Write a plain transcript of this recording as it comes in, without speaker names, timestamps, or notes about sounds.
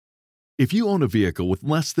If you own a vehicle with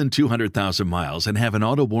less than 200,000 miles and have an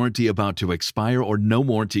auto warranty about to expire or no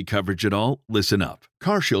warranty coverage at all, listen up.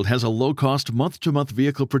 CarShield has a low-cost month-to-month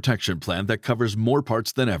vehicle protection plan that covers more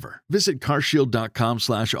parts than ever. Visit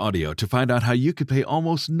carshield.com/audio to find out how you could pay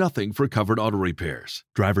almost nothing for covered auto repairs.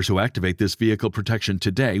 Drivers who activate this vehicle protection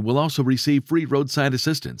today will also receive free roadside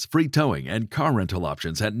assistance, free towing, and car rental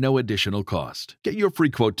options at no additional cost. Get your free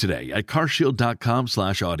quote today at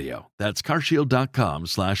carshield.com/audio. That's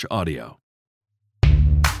carshield.com/audio.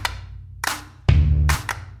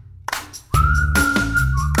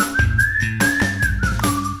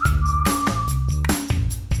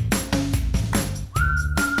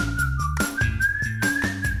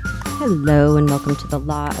 Hello and welcome to the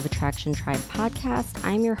Law of Attraction Tribe podcast.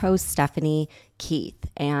 I'm your host, Stephanie Keith,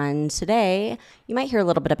 and today you might hear a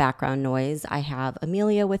little bit of background noise. I have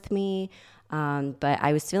Amelia with me, but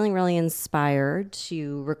I was feeling really inspired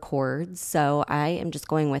to record, so I am just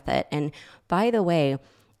going with it. And by the way,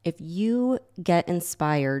 if you get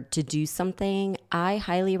inspired to do something, I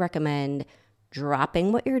highly recommend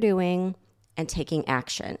dropping what you're doing and taking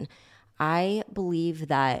action. I believe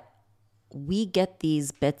that we get these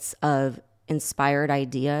bits of inspired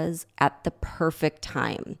ideas at the perfect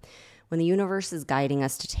time when the universe is guiding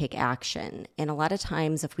us to take action. And a lot of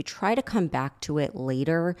times, if we try to come back to it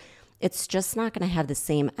later, it's just not going to have the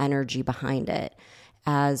same energy behind it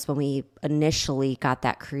as when we initially got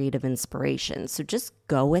that creative inspiration. So just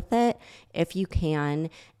go with it if you can.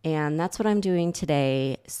 And that's what I'm doing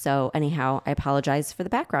today. So anyhow, I apologize for the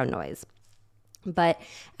background noise. But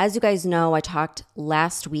as you guys know, I talked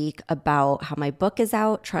last week about how my book is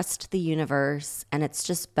out, Trust the Universe, and it's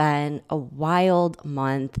just been a wild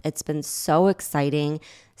month. It's been so exciting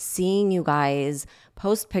seeing you guys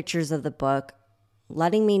post pictures of the book,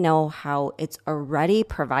 letting me know how it's already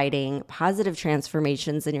providing positive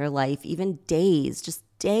transformations in your life, even just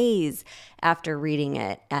days after reading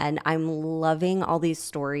it. And I'm loving all these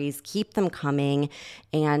stories. Keep them coming.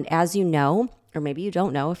 And as you know, or maybe you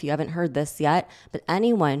don't know if you haven't heard this yet, but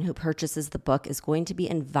anyone who purchases the book is going to be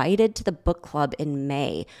invited to the book club in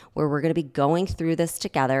May, where we're going to be going through this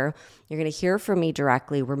together. You're going to hear from me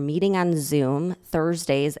directly. We're meeting on Zoom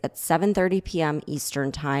Thursdays at 7:30 p.m.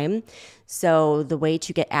 Eastern Time. So the way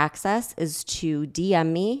to get access is to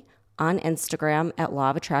DM me on Instagram at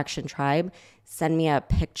Law of Attraction Tribe. Send me a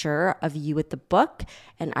picture of you with the book,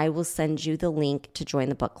 and I will send you the link to join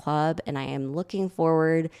the book club. And I am looking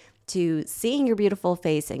forward to seeing your beautiful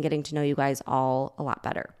face and getting to know you guys all a lot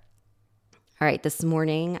better. All right, this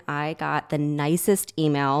morning I got the nicest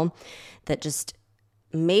email that just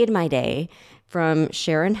made my day from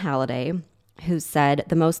Sharon Halliday, who said,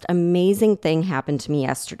 "The most amazing thing happened to me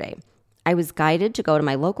yesterday. I was guided to go to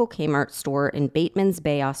my local Kmart store in Batemans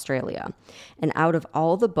Bay, Australia. And out of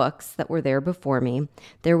all the books that were there before me,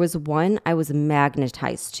 there was one I was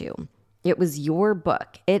magnetized to. It was your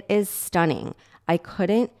book. It is stunning. I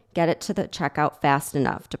couldn't get it to the checkout fast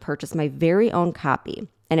enough to purchase my very own copy,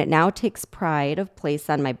 and it now takes pride of place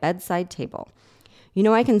on my bedside table. You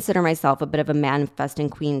know, I consider myself a bit of a manifesting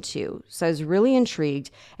queen too, so I was really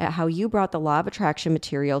intrigued at how you brought the Law of Attraction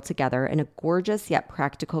material together in a gorgeous yet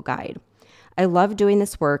practical guide. I love doing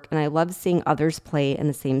this work, and I love seeing others play in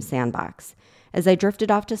the same sandbox. As I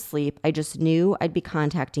drifted off to sleep, I just knew I'd be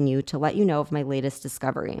contacting you to let you know of my latest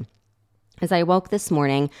discovery. As I woke this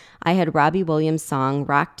morning, I had Robbie Williams' song,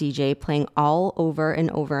 Rock DJ, playing all over and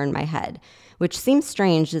over in my head, which seemed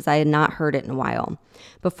strange as I had not heard it in a while.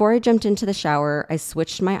 Before I jumped into the shower, I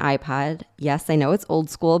switched my iPod, yes, I know it's old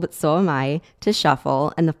school, but so am I, to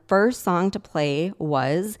shuffle, and the first song to play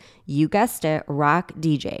was, you guessed it, Rock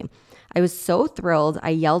DJ. I was so thrilled, I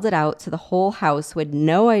yelled it out to the whole house who had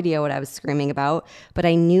no idea what I was screaming about, but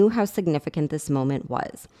I knew how significant this moment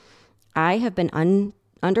was. I have been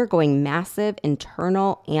undergoing massive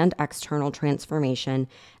internal and external transformation,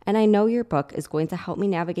 and I know your book is going to help me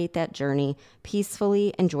navigate that journey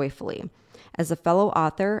peacefully and joyfully. As a fellow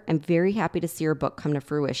author, I'm very happy to see your book come to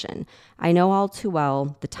fruition. I know all too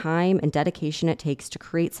well the time and dedication it takes to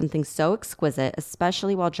create something so exquisite,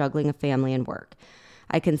 especially while juggling a family and work.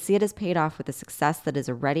 I can see it has paid off with the success that is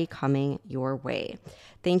already coming your way."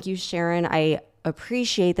 Thank you, Sharon. I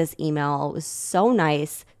appreciate this email. It was so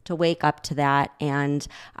nice to wake up to that, and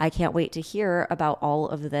I can't wait to hear about all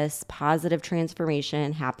of this positive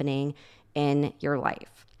transformation happening in your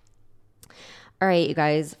life. All right, you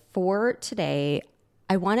guys, for today,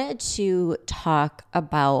 I wanted to talk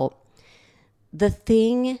about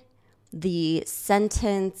the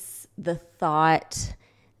sentence, the thought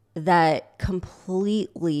that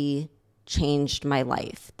completely changed my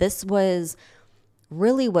life. This was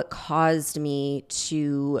really what caused me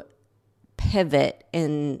to pivot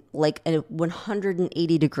in like a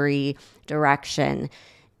 180-degree direction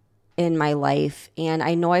in my life. And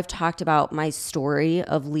I know I've talked about my story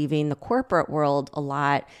of leaving the corporate world a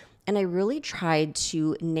lot, and I really tried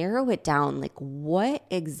to narrow it down. Like, what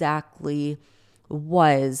exactly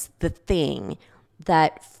was the thing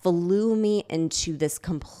that flew me into this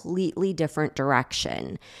completely different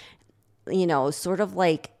direction? You know, sort of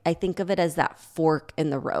like, I think of it as that fork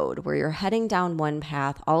in the road where you're heading down one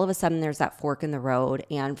path. All of a sudden there's that fork in the road.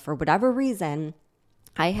 And for whatever reason,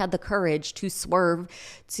 I had the courage to swerve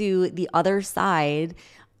to the other side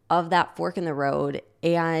of that fork in the road.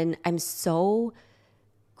 And I'm so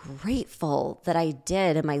grateful that I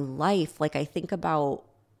did in my life. Like, I think about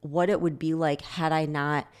what it would be like had I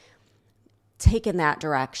not taken that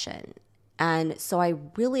direction. And so I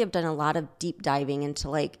really have done a lot of deep diving into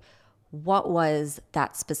like, what was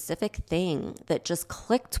that specific thing that just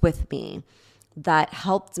clicked with me that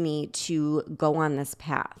helped me to go on this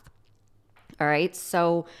path? All right.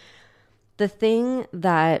 So the thing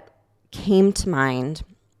that came to mind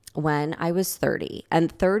when I was 30,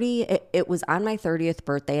 and 30, it was on my 30th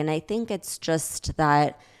birthday. And I think it's just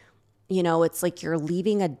that, you know, it's like you're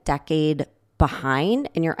leaving a decade behind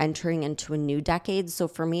and you're entering into a new decade. So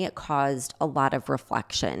for me, it caused a lot of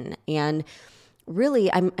reflection. And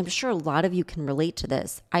really, I'm sure a lot of you can relate to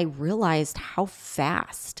this. I realized how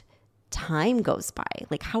fast time goes by,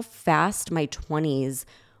 like how fast my 20s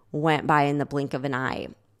went by in the blink of an eye,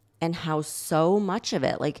 and how so much of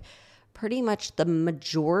it, like pretty much the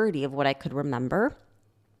majority of what I could remember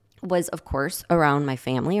was, of course, around my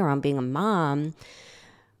family, around being a mom,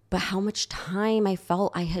 but how much time I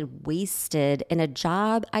felt I had wasted in a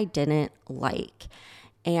job I didn't like.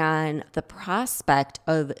 And the prospect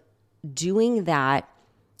of doing that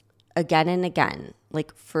again and again,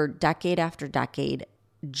 like for decade after decade,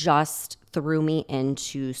 just threw me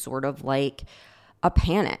into sort of like a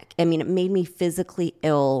panic. I mean, it made me physically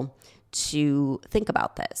ill to think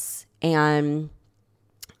about this. And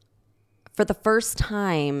for the first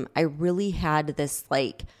time, I really had this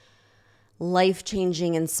like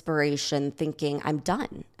life-changing inspiration thinking, I'm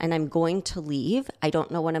done and I'm going to leave. I don't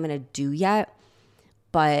know what I'm going to do yet,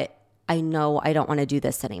 but I know I don't want to do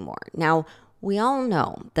this anymore. Now, we all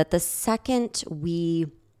know that the second we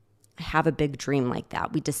have a big dream like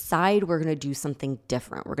that, we decide we're going to do something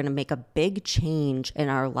different, we're going to make a big change in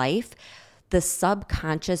our life, the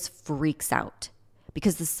subconscious freaks out,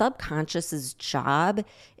 because the subconscious's job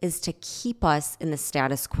is to keep us in the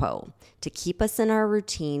status quo, to keep us in our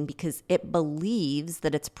routine, because it believes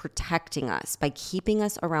that it's protecting us by keeping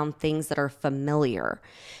us around things that are familiar.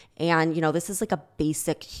 And, you know, this is like a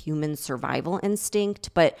basic human survival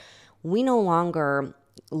instinct, but we no longer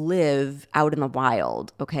live out in the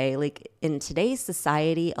wild, okay? Like in today's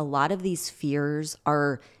society, a lot of these fears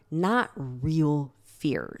are not real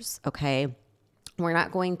fears, okay? We're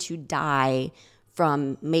not going to die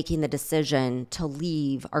from making the decision to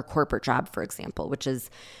leave our corporate job, for example, which is,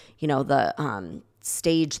 you know, the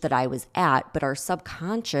stage that I was at, but our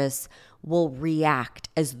subconscious will react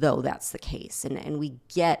as though that's the case. And we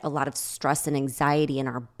get a lot of stress and anxiety in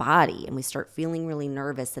our body, and we start feeling really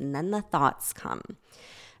nervous, and then the thoughts come,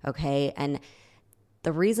 okay? And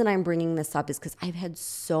the reason I'm bringing this up is because I've had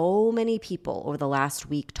so many people over the last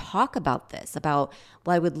week talk about this, about,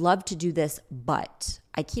 well, I would love to do this, but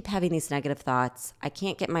I keep having these negative thoughts. I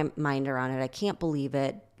can't get my mind around it. I can't believe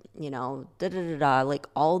it. You know, like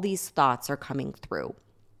all these thoughts are coming through.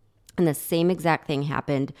 And the same exact thing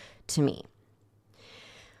happened to me.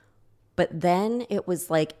 But then it was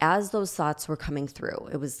like, as those thoughts were coming through,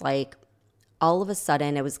 it was like all of a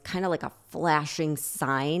sudden, it was kind of like a flashing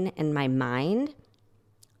sign in my mind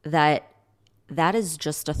that is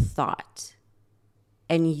just a thought.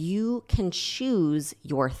 And you can choose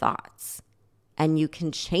your thoughts, and you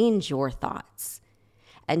can change your thoughts.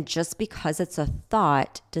 And just because it's a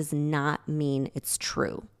thought does not mean it's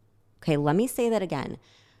true. Okay, let me say that again.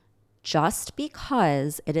 Just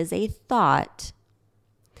because it is a thought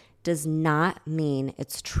does not mean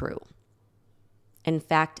it's true. In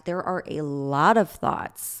fact, there are a lot of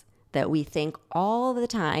thoughts that we think all the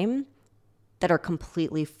time that are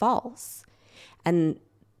completely false. And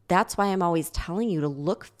that's why I'm always telling you to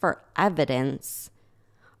look for evidence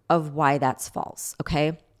of why that's false,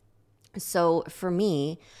 okay? So for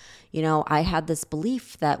me, you know, I had this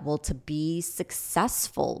belief that, well, to be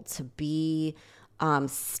successful, to be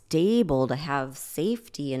stable, to have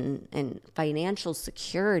safety and financial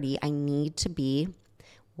security, I need to be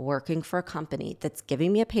working for a company that's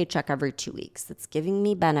giving me a paycheck every 2 weeks, that's giving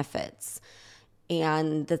me benefits,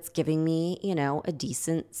 and that's giving me, you know, a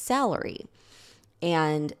decent salary.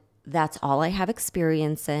 And that's all I have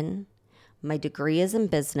experience in. My degree is in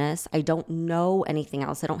business. I don't know anything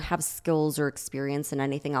else. I don't have skills or experience in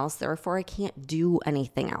anything else. Therefore, I can't do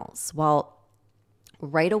anything else. Well,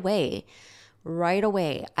 right away,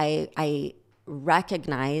 I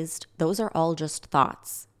recognized those are all just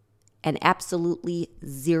thoughts, and absolutely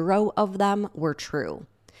zero of them were true.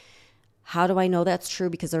 How do I know that's true?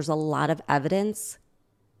 Because there's a lot of evidence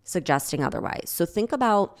suggesting otherwise. So think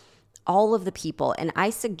about all of the people, and I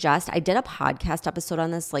did a podcast episode on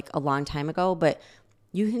this like a long time ago, but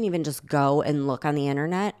you can even just go and look on the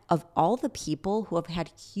internet of all the people who have had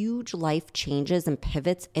huge life changes and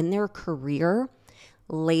pivots in their career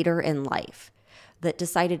later in life, that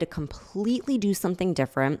decided to completely do something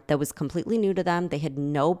different that was completely new to them. They had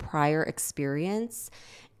no prior experience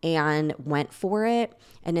and went for it.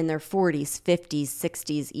 And in their 40s, 50s,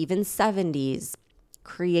 60s, even 70s,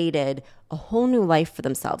 created a whole new life for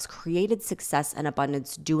themselves, created success and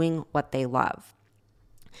abundance doing what they love.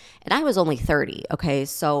 And I was only 30, okay?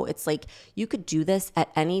 So it's like you could do this at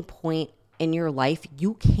any point in your life.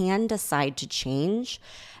 You can decide to change,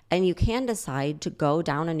 and you can decide to go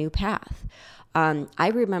down a new path. I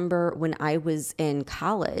remember when I was in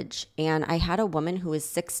college and I had a woman who was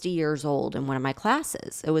 60 years old in one of my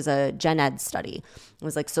classes. It was a gen ed study. It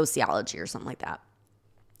was like sociology or something like that.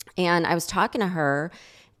 And I was talking to her,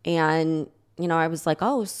 and I was like,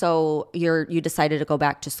 "Oh, so you decided to go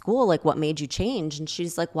back to school? Like, what made you change?" And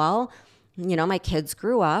she's like, "Well, my kids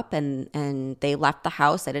grew up and they left the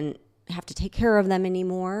house. I didn't have to take care of them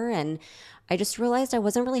anymore, and I just realized I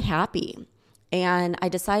wasn't really happy. And I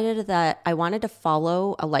decided that I wanted to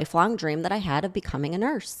follow a lifelong dream that I had of becoming a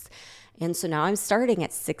nurse. And so now I'm starting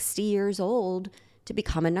at 60 years old to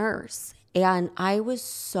become a nurse." And I was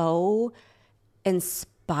so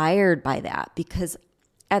inspired by that, because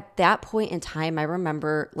at that point in time, I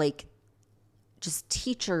remember like just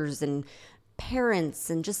teachers and parents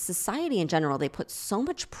and just society in general, they put so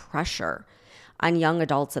much pressure on young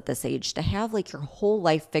adults at this age to have like your whole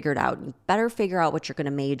life figured out. You better figure out what you're going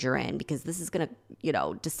to major in, because this is going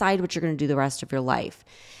to, decide what you're going to do the rest of your life.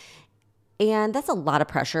 And that's a lot of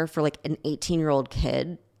pressure for like an 18-year-old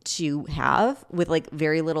kid to have with like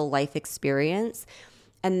very little life experience.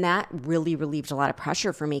 And that really relieved a lot of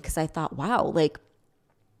pressure for me, because I thought, wow, like,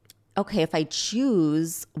 okay, if I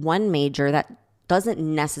choose one major, that doesn't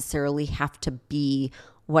necessarily have to be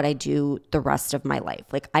what I do the rest of my life.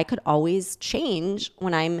 Like, I could always change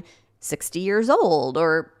when I'm 60 years old,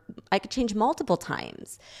 or I could change multiple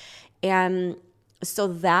times. And so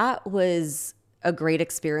that was a great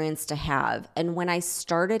experience to have. And when I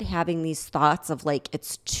started having these thoughts of like,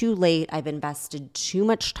 it's too late, I've invested too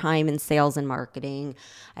much time in sales and marketing,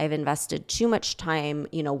 I've invested too much time,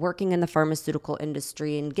 working in the pharmaceutical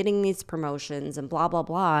industry and getting these promotions and blah, blah,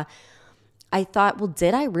 blah, I thought, well,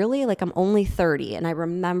 did I really? Like, I'm only 30. And I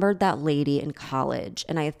remembered that lady in college,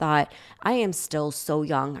 and I thought, I am still so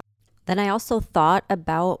young. Then I also thought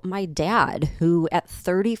about my dad, who at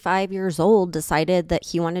 35 years old decided that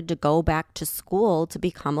he wanted to go back to school to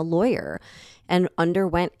become a lawyer, and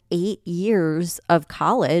underwent 8 years of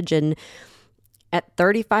college, and at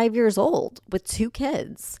 35 years old with 2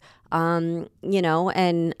 kids. And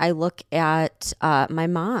I look at my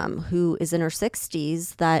mom, who is in her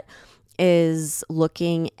 60s, that is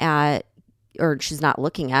looking at, or she's not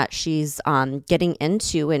looking at, she's getting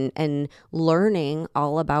into and learning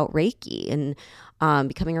all about Reiki and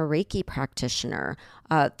becoming a Reiki practitioner.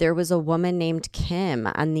 There was a woman named Kim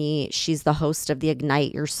she's the host of the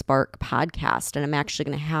Ignite Your Spark podcast, and I'm actually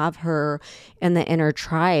going to have her in the Inner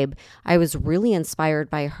Tribe. I was really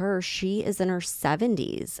inspired by her. She is in her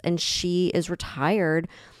 70s and she is retired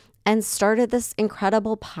and started this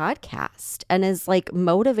incredible podcast and is like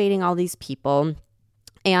motivating all these people.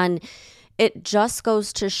 And it just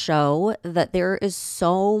goes to show that there is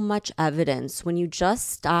so much evidence when you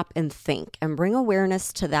just stop and think and bring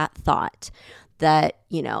awareness to that thought that,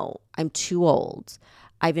 I'm too old,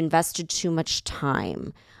 I've invested too much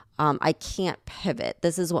time, I can't pivot,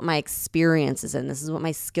 this is what my experience is in, this is what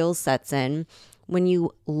my skill set's in. When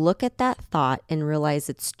you look at that thought and realize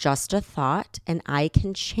it's just a thought and I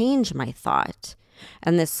can change my thought,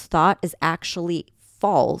 and this thought is actually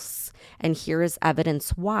false, and here is evidence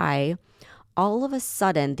why, all of a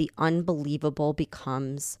sudden the unbelievable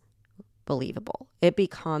becomes believable. It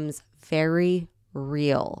becomes very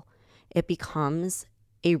real. It becomes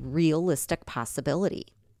a realistic possibility.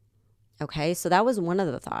 Okay, so that was one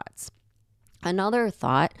of the thoughts. Another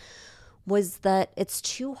thought was that it's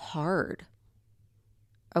too hard.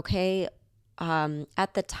 Okay,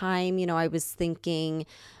 at the time, I was thinking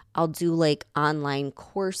I'll do like online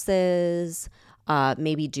courses,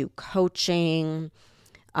 maybe do coaching.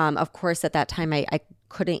 Of course, at that time, I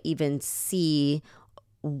couldn't even see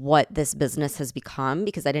what this business has become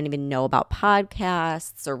because I didn't even know about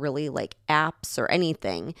podcasts or really like apps or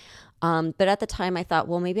anything. But at the time I thought,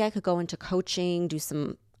 well, maybe I could go into coaching, do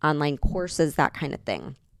some online courses, that kind of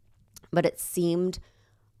thing. But it seemed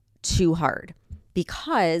too hard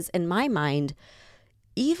because in my mind,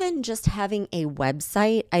 even just having a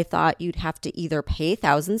website, I thought you'd have to either pay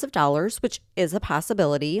thousands of dollars, which is a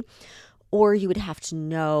possibility, or you would have to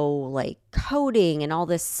know like coding and all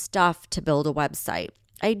this stuff to build a website.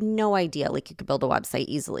 I had no idea like you could build a website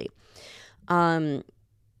easily.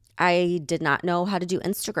 I did not know how to do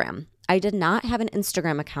Instagram. I did not have an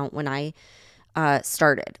Instagram account when I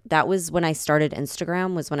started. That was when I started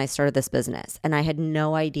Instagram, was when I started this business. And I had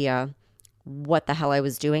no idea what the hell I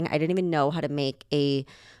was doing. I didn't even know how to make a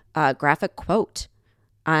graphic quote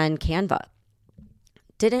on Canva.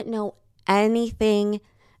 Didn't know anything.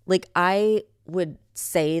 Like I would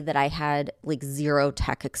say that I had like zero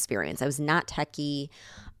tech experience. I was not techie.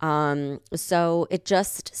 So it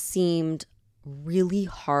just seemed really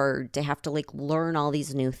hard to have to like learn all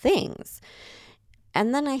these new things.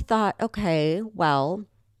 And then I thought, okay, well,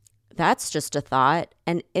 that's just a thought.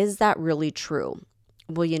 And is that really true?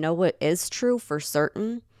 Well, you know what is true for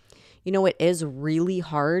certain? You know what is really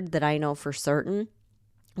hard that I know for certain?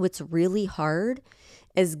 What's really hard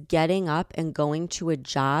is getting up and going to a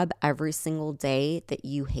job every single day that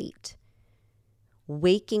you hate.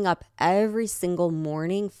 Waking up every single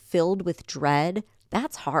morning filled with dread,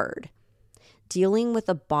 that's hard. Dealing with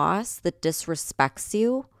a boss that disrespects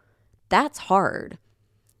you, that's hard.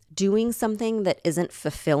 Doing something that isn't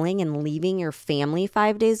fulfilling and leaving your family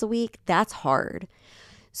 5 days a week, that's hard.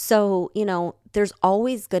 So, there's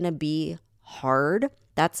always going to be hard.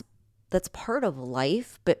 That's part of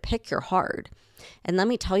life, but pick your hard. And let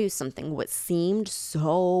me tell you something, what seemed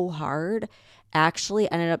so hard actually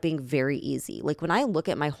ended up being very easy. Like when I look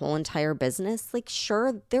at my whole entire business, like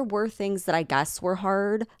sure, there were things that I guess were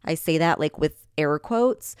hard. I say that like with air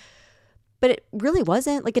quotes, but it really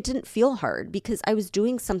wasn't. Like it didn't feel hard because I was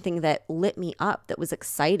doing something that lit me up, that was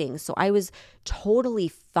exciting. So I was totally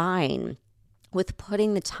fine with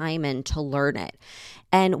putting the time in to learn it.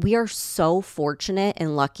 And we are so fortunate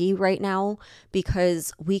and lucky right now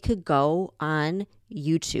because we could go on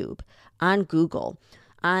YouTube, on Google,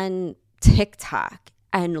 on TikTok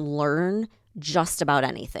and learn just about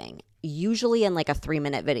anything, usually in like a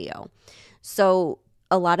 3-minute video. So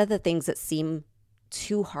a lot of the things that seem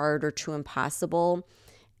too hard or too impossible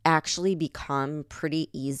actually become pretty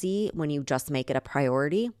easy when you just make it a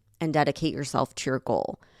priority and dedicate yourself to your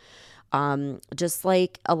goal. Just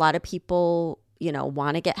like a lot of people,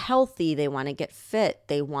 want to get healthy, they want to get fit,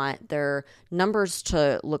 they want their numbers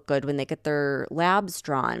to look good when they get their labs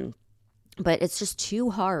drawn. But it's just too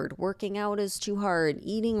hard. Working out is too hard.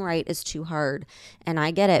 Eating right is too hard. And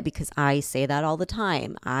I get it because I say that all the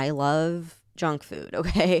time. I love junk food,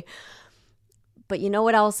 okay? But you know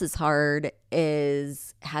what else is hard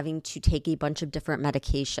is having to take a bunch of different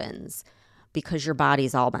medications because your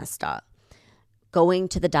body's all messed up. Going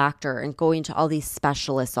to the doctor and going to all these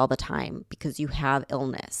specialists all the time because you have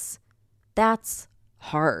illness. That's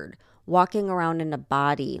hard. Walking around in a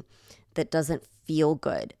body that doesn't feel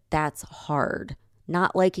good, that's hard.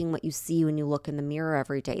 Not liking what you see when you look in the mirror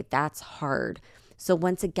every day, that's hard. So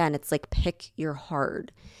once again, it's like pick your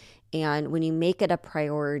hard. And when you make it a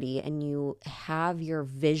priority and you have your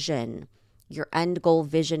vision, your end goal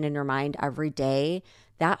vision in your mind every day,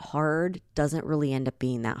 that hard doesn't really end up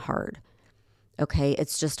being that hard. Okay,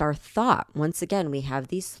 it's just our thought. Once again, we have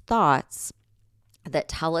these thoughts that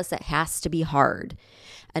tell us it has to be hard.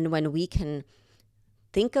 And when we can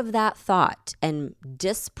think of that thought and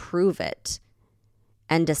disprove it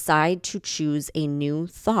and decide to choose a new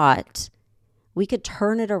thought, we could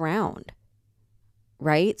turn it around,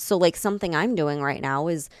 right? So like something I'm doing right now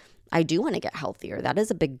is I do want to get healthier. That is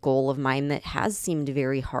a big goal of mine that has seemed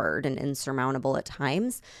very hard and insurmountable at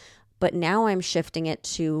times. But now I'm shifting it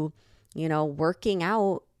to working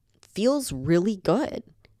out feels really good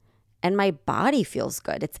and my body feels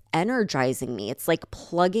good. It's energizing me. It's like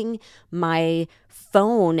plugging my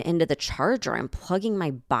phone into the charger. I'm plugging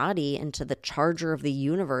my body into the charger of the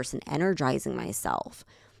universe and energizing myself.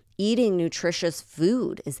 Eating nutritious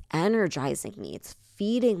food is energizing me. It's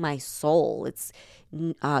feeding my soul. It's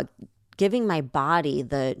giving my body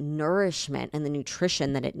the nourishment and the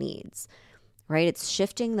nutrition that it needs, right? It's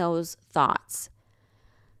shifting those thoughts.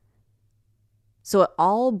 So it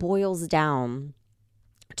all boils down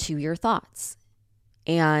to your thoughts.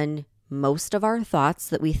 And most of our thoughts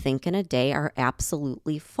that we think in a day are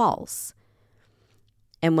absolutely false.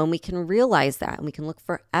 And when we can realize that and we can look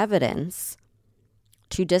for evidence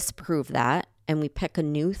to disprove that and we pick a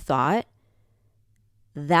new thought,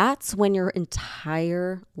 that's when your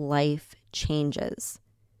entire life changes.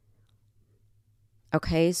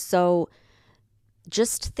 Okay, so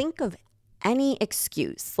just think of any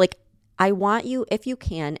excuse. Like, I want you, if you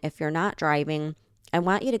can, if you're not driving, I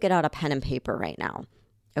want you to get out a pen and paper right now.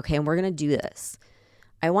 Okay, and we're going to do this.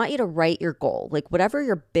 I want you to write your goal, like whatever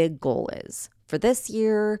your big goal is for this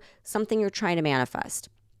year, something you're trying to manifest.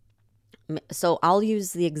 So I'll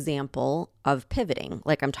use the example of pivoting,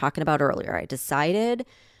 like I'm talking about earlier. I decided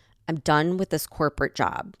I'm done with this corporate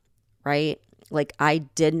job, right? Like, I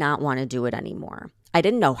did not want to do it anymore. I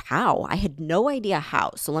didn't know how. I had no idea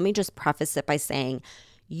how. So let me just preface it by saying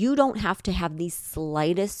you don't have to have the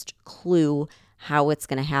slightest clue how it's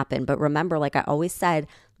going to happen. But remember, like I always said,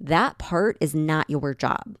 that part is not your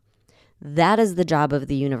job. That is the job of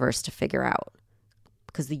the universe to figure out,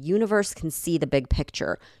 because the universe can see the big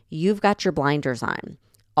picture. You've got your blinders on.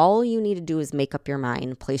 All you need to do is make up your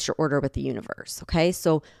mind, place your order with the universe. Okay,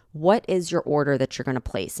 so what is your order that you're going to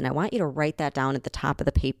place? And I want you to write that down at the top of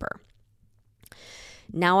the paper.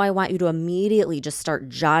 Now I want you to immediately just start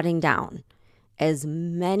jotting down as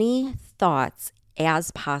many thoughts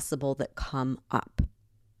as possible that come up.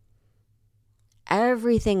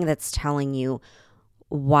 Everything that's telling you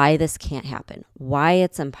why this can't happen, why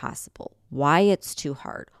it's impossible, why it's too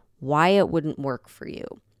hard, why it wouldn't work for you.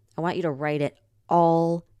 I want you to write it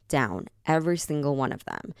all down, every single one of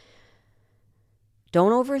them.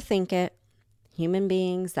 Don't overthink it. Human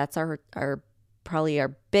beings, that's probably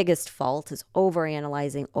our biggest fault, is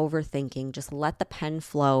overanalyzing, overthinking. Just let the pen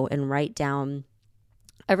flow and write down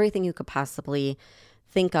everything you could possibly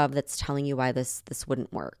think of that's telling you why this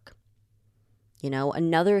wouldn't work. You know,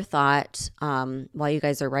 another thought, while you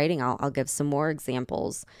guys are writing, I'll give some more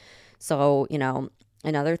examples. So, you know,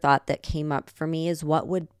 another thought that came up for me is, what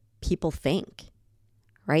would people think?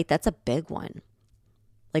 Right? That's a big one.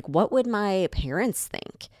 Like, what would my parents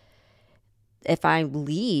think if I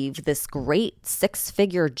leave this great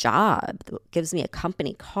 6-figure job that gives me a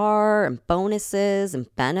company car and bonuses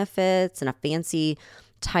and benefits and a fancy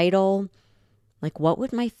title? Like, what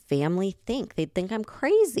would my family think? They'd think I'm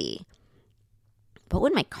crazy. What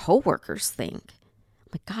would my coworkers think?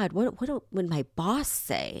 My God, what would my boss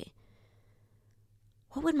say?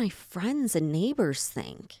 What would my friends and neighbors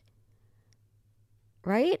think?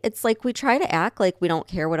 Right? It's like we try to act like we don't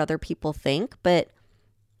care what other people think, but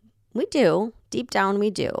we do. Deep down, we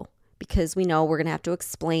do, because we know we're going to have to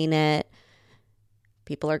explain it.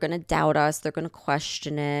 People are going to doubt us. They're going to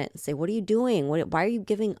question it and say, what are you doing? Why are you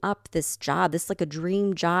giving up this job? This is like a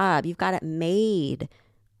dream job. You've got it made.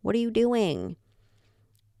 What are you doing?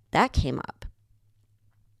 That came up,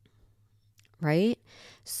 right?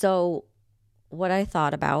 So what I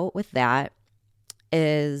thought about with that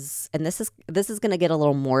is, and this is going to get a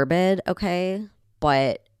little morbid, okay?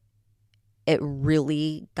 But it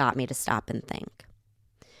really got me to stop and think.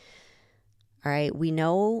 All right, we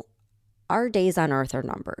know our days on earth are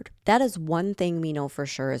numbered. That is one thing we know for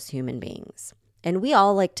sure as human beings. And we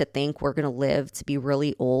all like to think we're going to live to be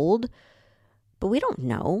really old, but we don't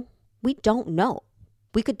know. We don't know.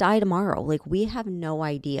 We could die tomorrow. Like, we have no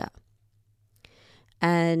idea.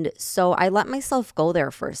 And so I let myself go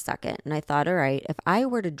there for a second. And I thought, all right, if I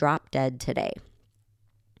were to drop dead today,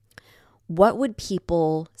 what would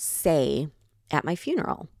people say at my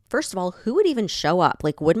funeral? First of all, who would even show up?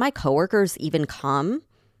 Like, would my coworkers even come?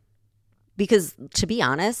 Because to be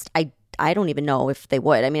honest, I don't even know if they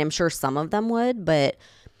would. I mean, I'm sure some of them would, but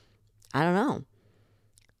I don't know.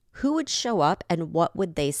 Who would show up and what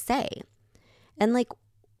would they say? And like,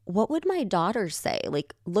 what would my daughter say?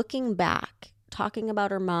 Like, looking back, talking about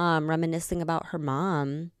her mom, reminiscing about her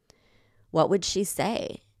mom, what would she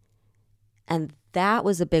say? And that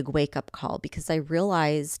was a big wake-up call, because I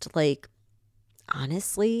realized, like,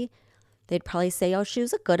 honestly, they'd probably say, oh, she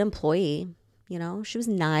was a good employee. You know, she was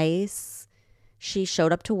nice. She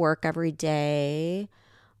showed up to work every day.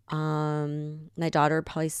 My daughter would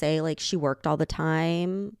probably say, like, she worked all the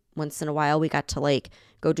time. Once in a while, we got to, like,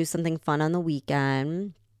 go do something fun on the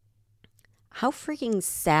weekend. How freaking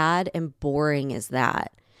sad and boring is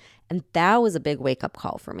that? And that was a big wake-up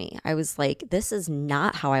call for me. I was like, this is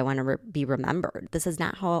not how I want to be remembered. This is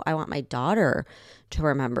not how I want my daughter to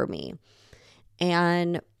remember me.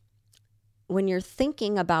 And when you're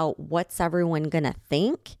thinking about what's everyone going to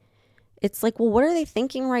think, it's like, well, what are they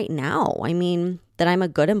thinking right now? I mean, that I'm a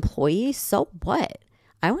good employee, so what?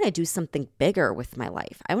 I want to do something bigger with my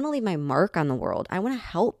life. I want to leave my mark on the world. I want to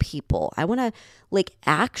help people. I want to, like,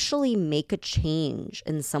 actually make a change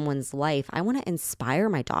in someone's life. I want to inspire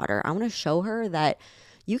my daughter. I want to show her that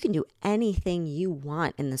you can do anything you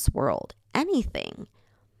want in this world. Anything.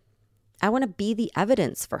 I want to be the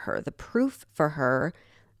evidence for her, the proof for her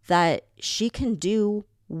that she can do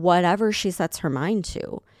whatever she sets her mind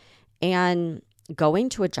to. And going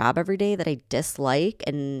to a job every day that I dislike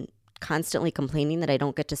and constantly complaining that I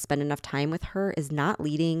don't get to spend enough time with her is not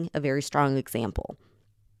leading a very strong example.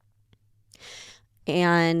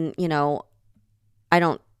 And, I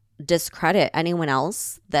don't discredit anyone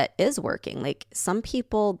else that is working. Like, some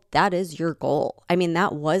people, that is your goal. I mean,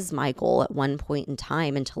 that was my goal at one point in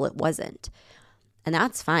time until it wasn't. And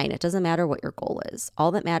that's fine. It doesn't matter what your goal is.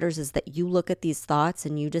 All that matters is that you look at these thoughts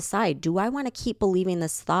and you decide, do I want to keep believing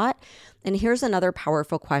this thought? And here's another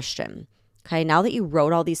powerful question. Okay, now that you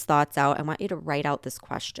wrote all these thoughts out, I want you to write out this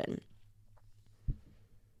question.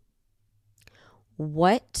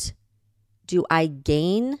 What do I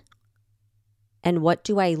gain and what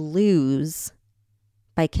do I lose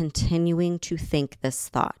by continuing to think this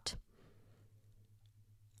thought?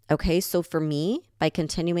 Okay, so for me, by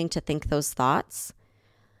continuing to think those thoughts,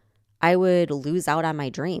 I would lose out on my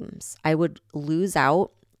dreams. I would lose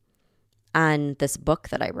out on this book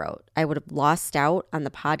that I wrote. I would have lost out on the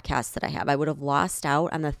podcast that I have. I would have lost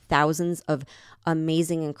out on the thousands of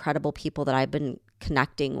amazing, incredible people that I've been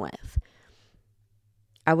connecting with.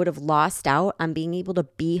 I would have lost out on being able to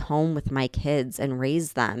be home with my kids and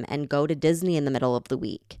raise them and go to Disney in the middle of the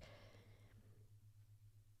week.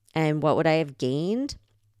 And what would I have gained?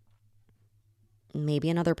 Maybe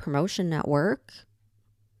another promotion at work.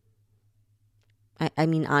 I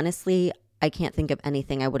mean, honestly, I can't think of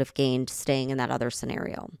anything I would have gained staying in that other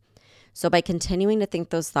scenario. So by continuing to think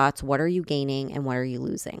those thoughts, what are you gaining and what are you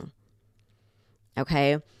losing?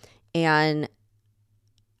 Okay. And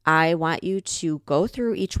I want you to go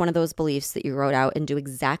through each one of those beliefs that you wrote out and do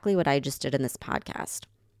exactly what I just did in this podcast.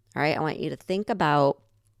 All right. I want you to think about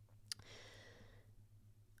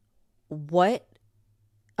what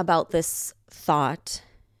about this thought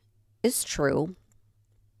is true.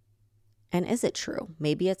 And is it true?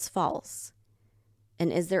 Maybe it's false.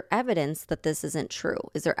 And is there evidence that this isn't true?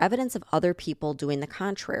 Is there evidence of other people doing the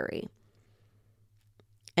contrary?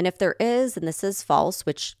 And if there is, and this is false,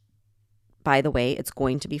 which, by the way, it's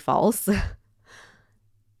going to be false,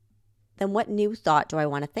 then what new thought do I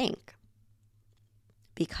want to think?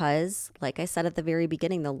 Because, like I said at the very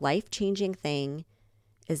beginning, the life-changing thing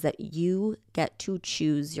is that you get to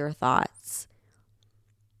choose your thoughts.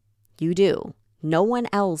 You do. No one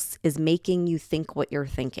else is making you think what you're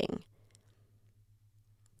thinking.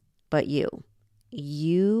 But you.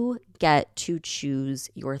 You get to choose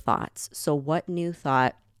your thoughts. So what new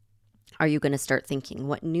thought are you going to start thinking?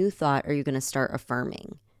 What new thought are you going to start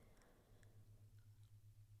affirming?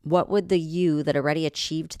 What would the you that already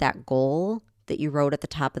achieved that goal that you wrote at the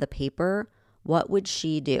top of the paper, what would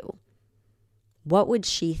she do? What would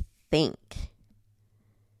she think?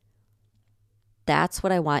 That's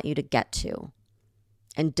what I want you to get to.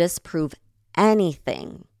 And disprove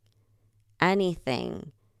anything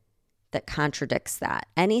that contradicts that.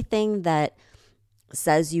 Anything that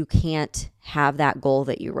says you can't have that goal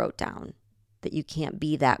that you wrote down, that you can't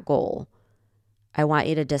be that goal. I want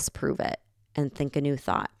you to disprove it and think a new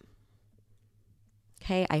thought.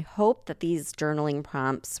 Okay, I hope that these journaling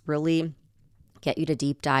prompts really get you to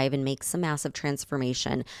deep dive and make some massive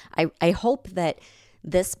transformation. I hope that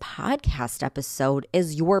this podcast episode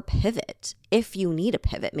is your pivot. If you need a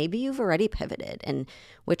pivot, maybe you've already pivoted, in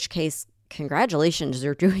which case, congratulations,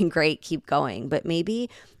 you're doing great, keep going. But maybe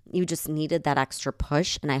you just needed that extra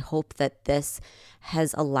push, and I hope that this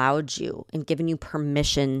has allowed you and given you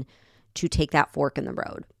permission to take that fork in the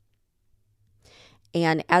road.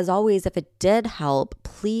 And as always, if it did help,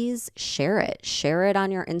 please share it. Share it on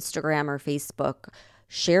your Instagram or Facebook.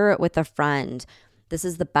 Share it with a friend. This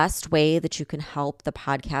is the best way that you can help the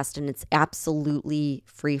podcast, and it's absolutely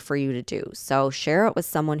free for you to do. So share it with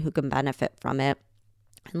someone who can benefit from it.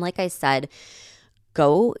 And like I said,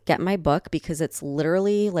 go get my book because it's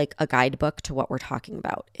literally like a guidebook to what we're talking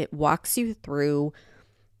about. It walks you through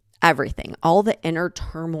everything, all the inner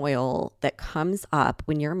turmoil that comes up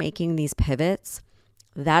when you're making these pivots.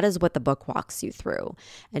 That is what the book walks you through.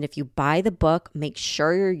 And if you buy the book, make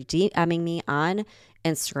sure you're DMing me on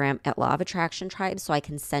Instagram at Law of Attraction Tribe so I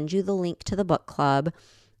can send you the link to the book club.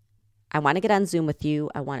 I want to get on Zoom with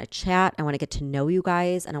you. I want to chat. I want to get to know you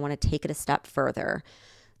guys, and I want to take it a step further.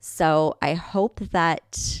 So I hope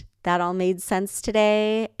that all made sense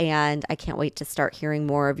today, and I can't wait to start hearing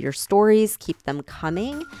more of your stories. Keep them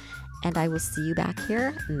coming, and I will see you back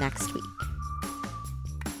here next week.